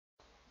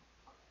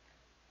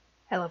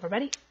Hello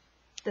everybody,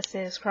 this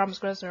is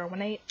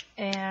CromsGrow018,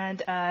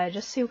 and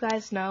just so you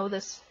guys know,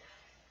 this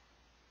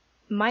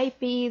might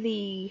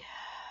be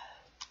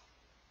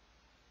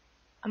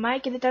I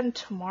might get it done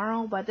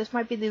tomorrow, but this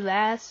might be the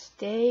last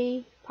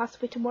day,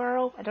 possibly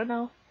tomorrow, I don't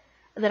know,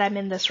 that I'm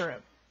in this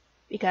room.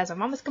 Because my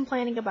mom is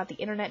complaining about the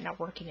internet not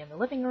working in the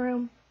living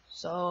room,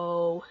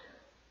 so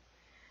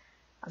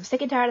I'm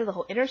sick and tired of the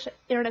whole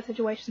internet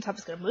situation, so I'm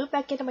just going to move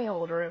back into my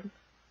old room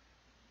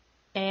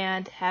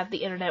and have the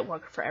internet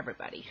work for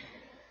everybody.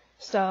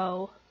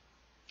 So,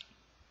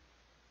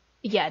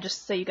 yeah,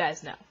 just so you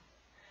guys know.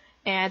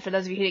 And for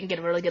those of you who didn't get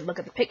a really good look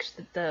at the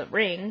picture, the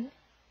ring,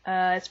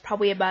 it's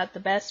probably about the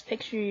best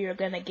picture you're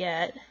gonna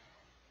get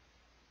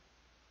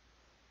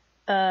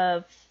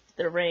of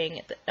the ring.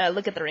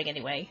 Look at the ring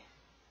anyway,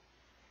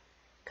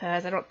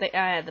 because I don't think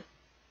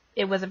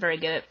it wasn't very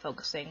good at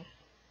focusing.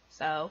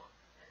 So,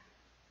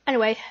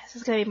 anyway, this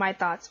is gonna be my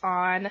thoughts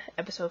on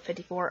episode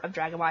 54 of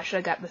Dragon Ball. I should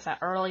have gotten this out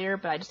earlier,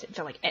 but I just didn't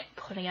feel like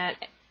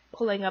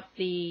pulling up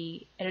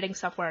the editing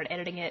software and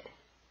editing it.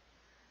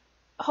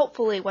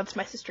 Hopefully, once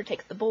my sister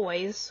takes the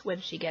boys, when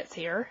she gets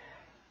here.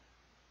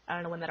 I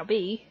don't know when that'll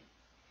be.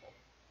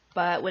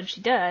 But when she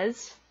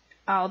does,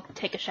 I'll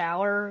take a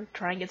shower,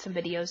 try and get some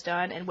videos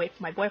done, and wait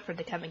for my boyfriend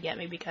to come and get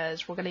me,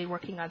 because we're going to be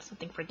working on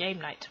something for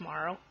game night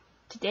tomorrow.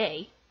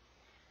 Today.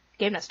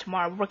 Game night's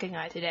tomorrow, we're working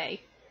on it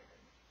today.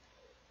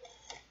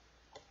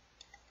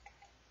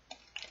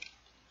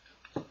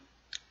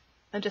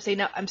 And just so you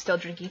know, I'm still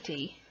drinking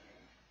tea.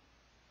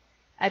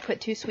 I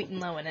put too sweet and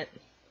low in it,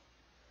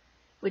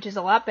 which is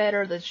a lot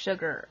better than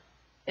sugar,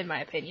 in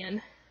my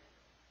opinion.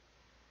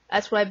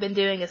 That's what I've been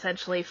doing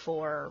essentially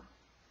for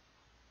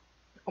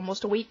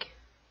almost a week.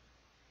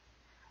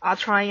 I'll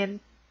try and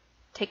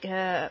check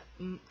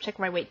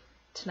my weight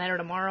tonight or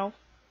tomorrow.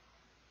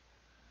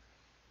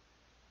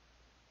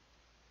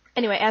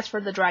 Anyway, as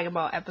for the Dragon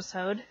Ball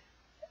episode,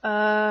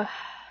 it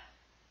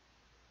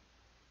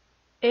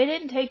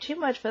didn't take too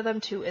much for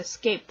them to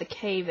escape the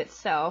cave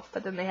itself,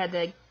 but then they had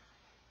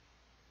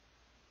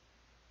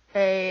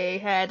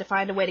to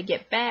find a way to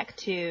get back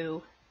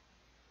to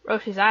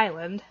Roshi's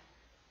Island.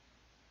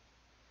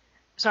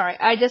 Sorry,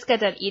 I just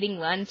got done eating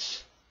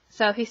lunch,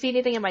 so if you see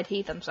anything in my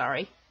teeth, I'm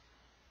sorry.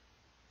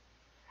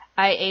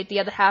 I ate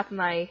the other half of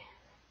my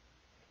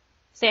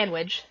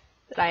sandwich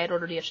that I had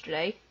ordered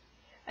yesterday.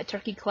 A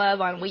turkey club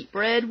on wheat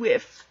bread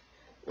with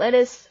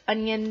lettuce,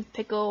 onion,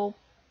 pickle,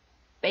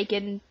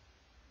 bacon,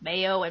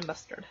 mayo, and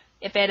mustard.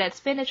 If it had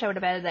spinach, I would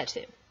have added that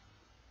too.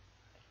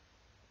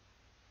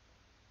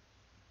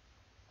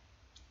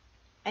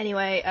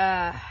 Anyway,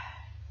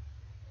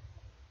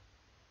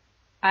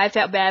 I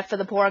felt bad for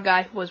the poor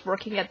guy who was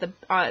working at the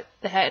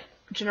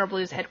General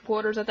Blue's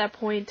headquarters at that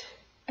point.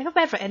 I felt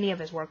bad for any of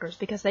his workers,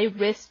 because they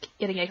risked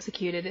getting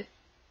executed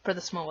for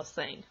the smallest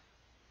thing.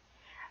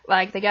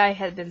 Like, the guy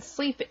had been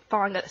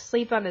falling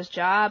asleep on his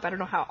job. I don't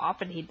know how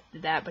often he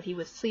did that, but he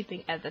was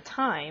sleeping at the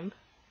time,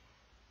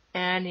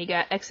 and he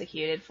got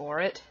executed for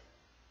it.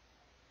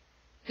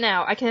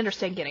 Now, I can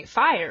understand getting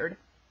fired,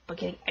 but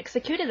getting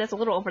executed, that's a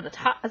little over the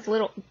top.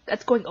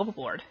 That's going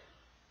overboard.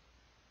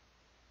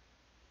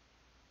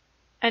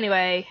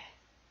 Anyway,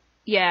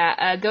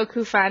 yeah,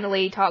 Goku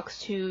finally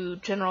talks to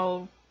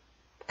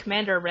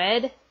Commander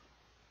Red,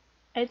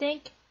 I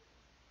think.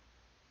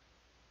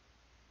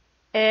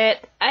 I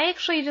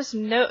actually just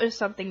noticed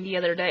something the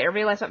other day, or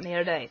realized something the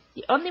other day.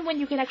 The only one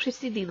you can actually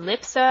see the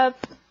lips of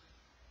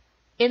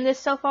in this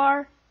so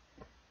far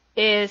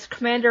is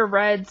Commander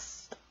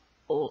Red's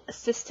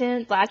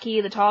assistant,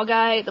 Blackie, the tall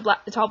guy, the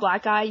tall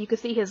black guy. You can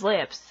see his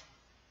lips,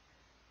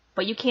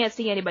 but you can't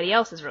see anybody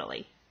else's,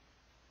 really.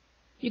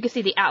 You can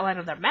see the outline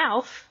of their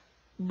mouth,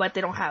 but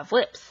they don't have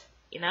lips,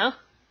 you know?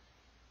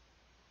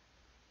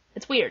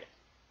 It's weird.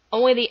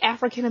 Only the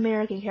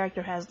African-American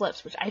character has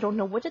lips, which I don't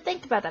know what to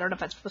think about that. I don't know if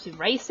that's supposed to be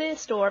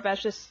racist, or if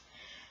that's just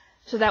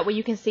so that way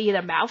you can see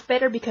their mouth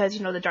better, because,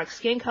 you know, the dark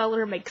skin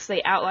color makes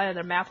the outline of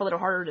their mouth a little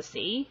harder to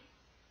see.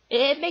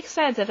 It makes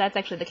sense if that's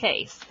actually the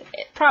case.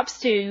 Props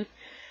to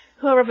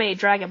whoever made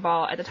Dragon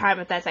Ball at the time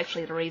if that's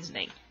actually the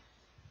reasoning.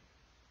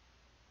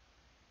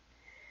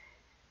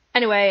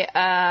 Anyway,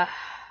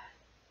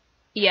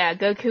 yeah,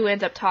 Goku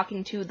ends up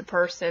talking to the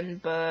person,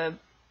 but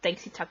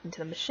thinks he's talking to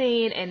the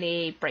machine, and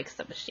he breaks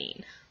the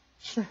machine.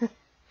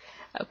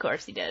 Of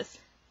course he does.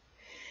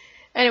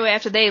 Anyway,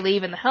 after they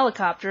leave in the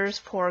helicopters,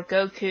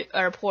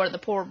 the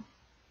poor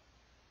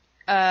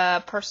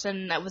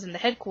person that was in the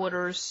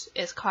headquarters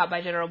is caught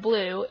by General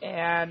Blue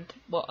and,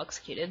 well,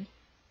 executed.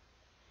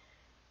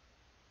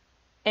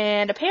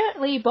 And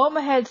apparently,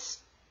 Bulma had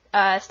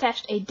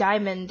stashed a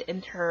diamond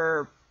in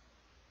her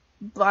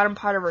bottom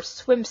part of her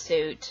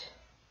swimsuit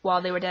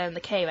while they were down in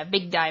the cave, a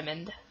big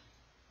diamond.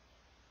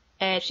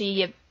 And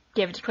she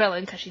gave it to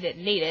Krillin because she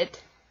didn't need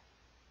it.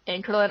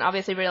 And Krillin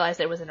obviously realized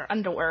that it was in her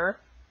underwear,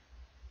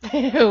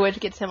 which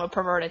gets him a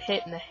perverted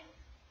hit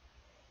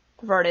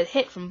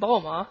from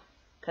Bulma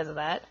because of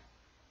that.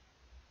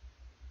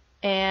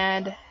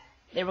 And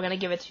they were going to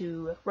give it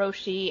to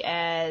Roshi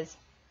as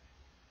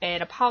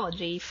an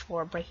apology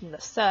for breaking the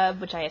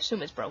sub, which I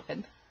assume is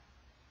broken.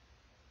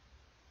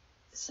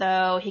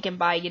 so he can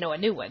buy, a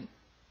new one.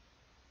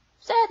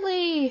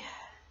 Sadly,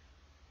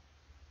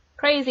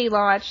 Crazy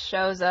Launch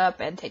shows up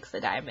and takes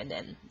the diamond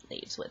and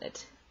leaves with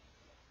it.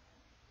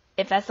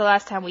 If that's the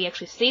last time we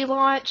actually see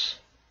Launch,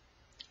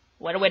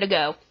 what a way to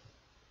go.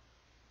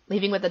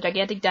 Leaving with a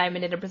gigantic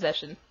diamond in her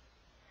possession.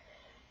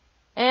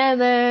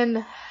 And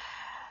then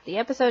the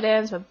episode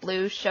ends with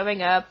Blue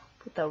showing up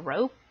with a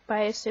rope.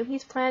 I assume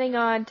he's planning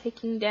on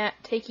taking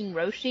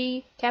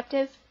Roshi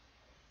captive,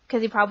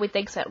 because he probably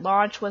thinks that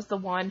Launch was the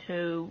one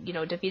who,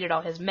 defeated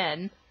all his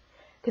men,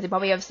 because he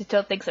probably obviously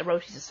still thinks that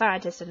Roshi's a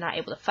scientist and not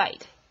able to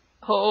fight.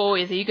 Oh,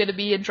 is he gonna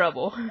be in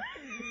trouble?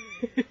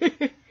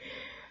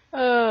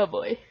 Oh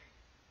boy.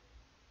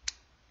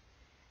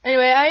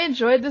 Anyway, I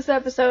enjoyed this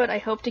episode. I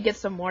hope to get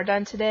some more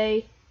done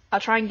today. I'll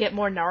try and get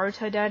more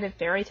Naruto done and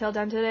Fairy Tail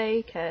done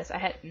today, because I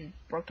hadn't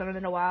worked on it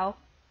in a while.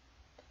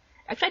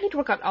 Actually, I need to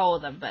work on all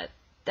of them, but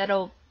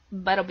that'll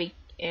be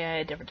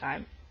a different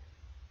time.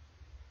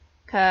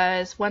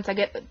 Because once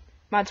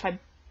my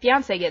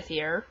fiance gets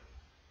here,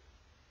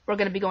 we're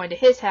going to be going to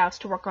his house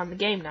to work on the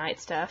game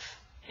night stuff.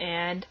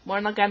 And more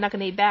than likely I'm not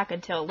going to be back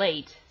until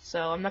late.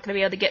 So I'm not going to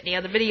be able to get any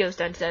other videos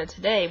done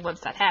today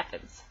once that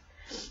happens.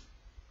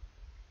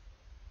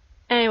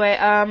 Anyway,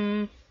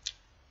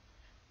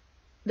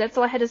 that's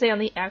all I had to say on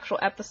the actual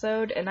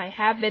episode. And I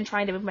have been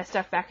trying to move my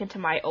stuff back into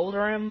my old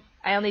room.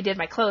 I only did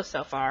my clothes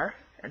so far,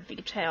 if you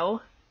can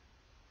tell.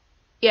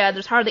 Yeah,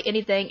 there's hardly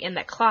anything in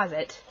that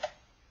closet.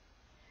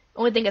 The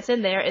only thing that's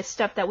in there is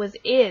stuff that was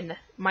in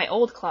my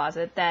old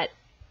closet that,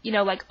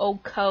 like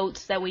old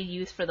coats that we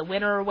use for the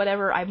winter or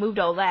whatever. I moved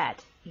all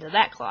that into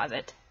that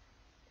closet.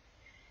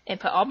 And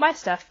put all my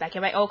stuff back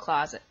in my old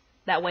closet.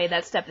 That way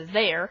that stuff is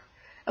there.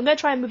 I'm going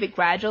to try and move it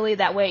gradually.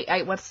 That way,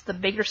 once the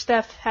bigger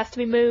stuff has to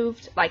be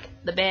moved, like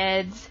the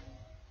beds,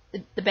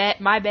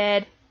 my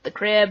bed, the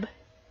crib,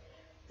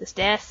 this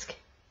desk,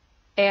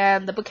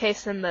 and the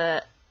bookcase and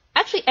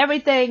actually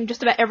everything,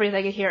 just about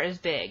everything in here is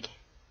big.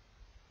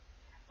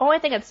 Only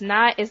thing that's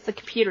not is the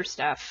computer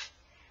stuff,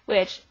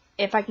 which,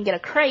 if I can get a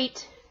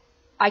crate,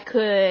 I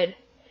could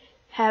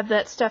have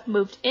that stuff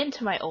moved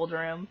into my old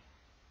room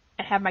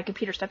and have my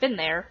computer stuff in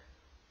there.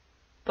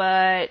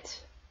 But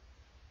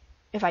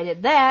if I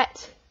did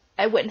that,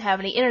 I wouldn't have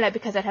any internet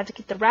because I'd have to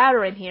keep the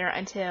router in here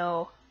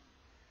until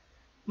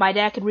my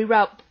dad could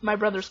reroute my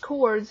brother's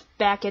cords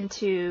back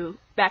through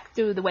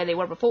the way they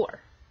were before.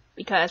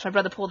 Because my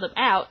brother pulled them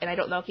out, and I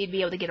don't know if he'd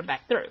be able to get them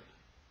back through.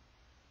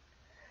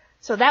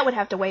 So that would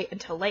have to wait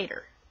until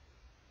later.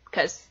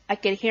 Because I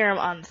could hear him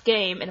on this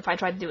game, and if I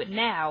tried to do it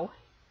now,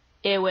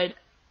 it would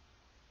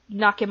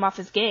knock him off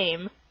his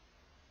game.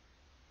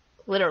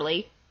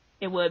 Literally.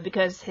 It would,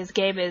 because his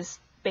game is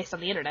based on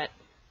the internet.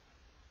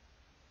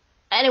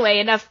 Anyway,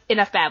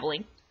 enough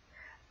babbling.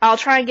 I'll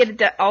try and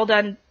get it all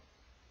done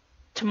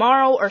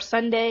tomorrow or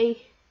Sunday.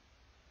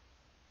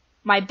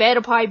 My bed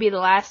will probably be the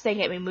last thing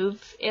that we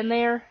move in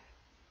there.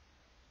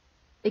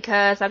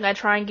 Because I'm going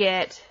to try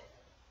and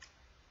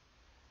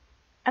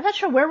I'm not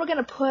sure where we're going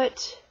to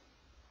put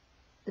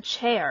the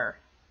chair.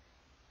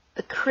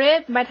 The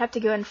crib might have to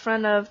go in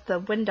front of the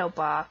window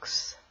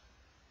box.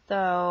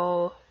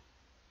 Though,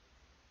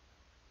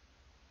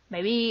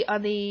 maybe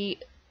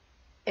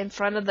in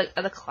front of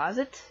the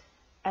closet?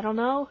 I don't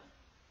know.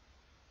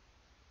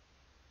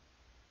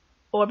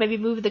 Or maybe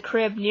move the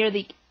crib near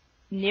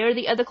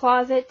the other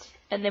closet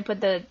and then put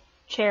the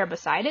chair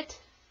beside it.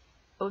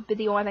 That would be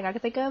the only thing I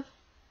could think of.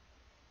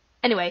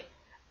 Anyway,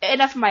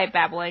 enough of my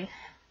babbling.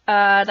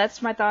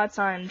 That's my thoughts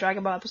on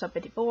Dragon Ball episode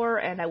 54,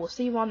 and I will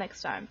see you all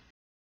next time.